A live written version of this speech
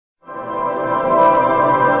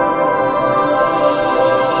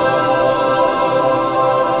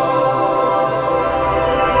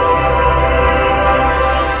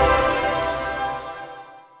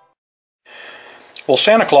Well,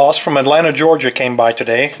 Santa Claus from Atlanta, Georgia came by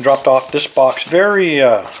today, dropped off this box. Very,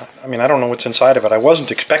 I don't know what's inside of it. I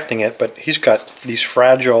wasn't expecting it, but he's got these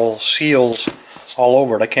fragile seals all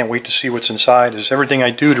over it. I can't wait to see what's inside. It's everything I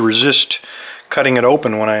do to resist cutting it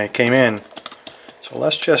open when I came in. So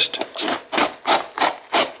let's just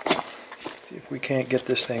see if we can't get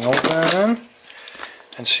this thing open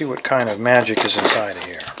and see what kind of magic is inside of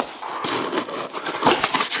here.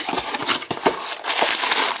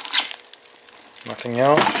 Nothing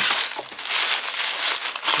else?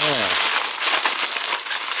 Yeah.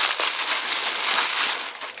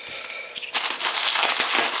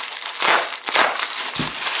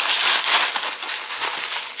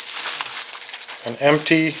 An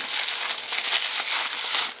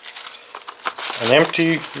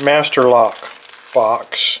empty master lock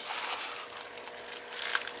box.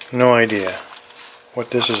 No idea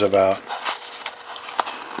what this is about.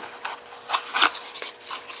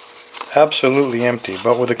 Absolutely empty,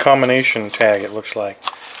 but with a combination tag, it looks like.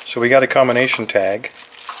 So we got a combination tag.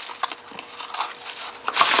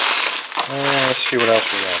 And let's see what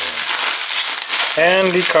else we got here.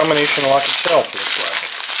 And the combination lock itself looks like.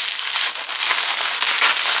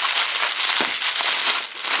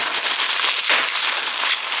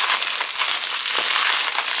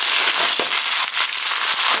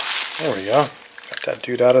 There we go. Got that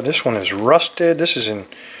dude out of. This one is rusted. This is in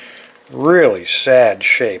really sad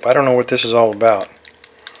shape. I don't know what this is all about.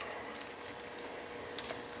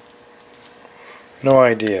 No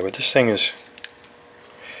idea, but this thing is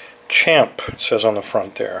Champ, it says on the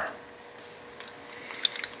front there.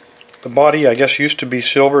 The body, I guess, used to be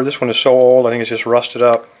silver. This one is so old, I think it's just rusted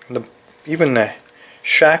up. Even the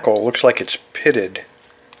shackle looks like it's pitted.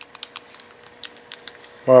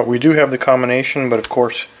 Well, we do have the combination, but of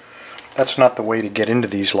course that's not the way to get into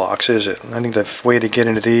these locks, is it? I think the way to get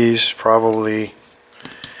into these is probably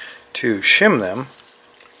to shim them.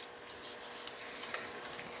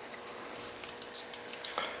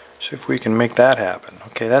 See if we can make that happen.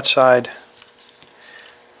 Okay, that side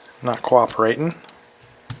not cooperating.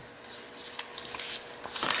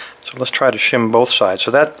 So let's try to shim both sides.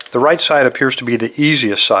 So that the right side appears to be the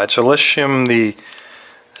easiest side. So let's shim the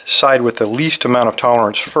side with the least amount of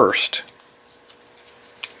tolerance first.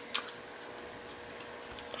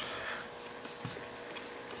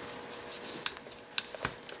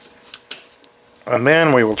 And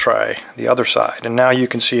then we will try the other side. And now you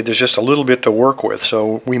can see there's just a little bit to work with,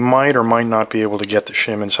 so we might or might not be able to get the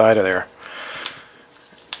shim inside of there.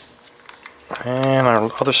 And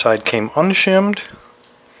our other side came unshimmed.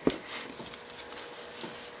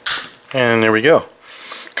 And there we go.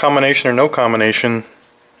 Combination or no combination,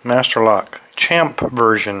 master lock. Champ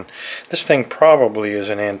version. This thing probably is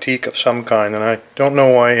an antique of some kind, and I don't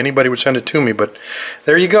know why anybody would send it to me, but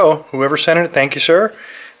there you go. Whoever sent it, thank you, sir.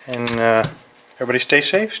 And everybody stay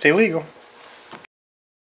safe, stay legal.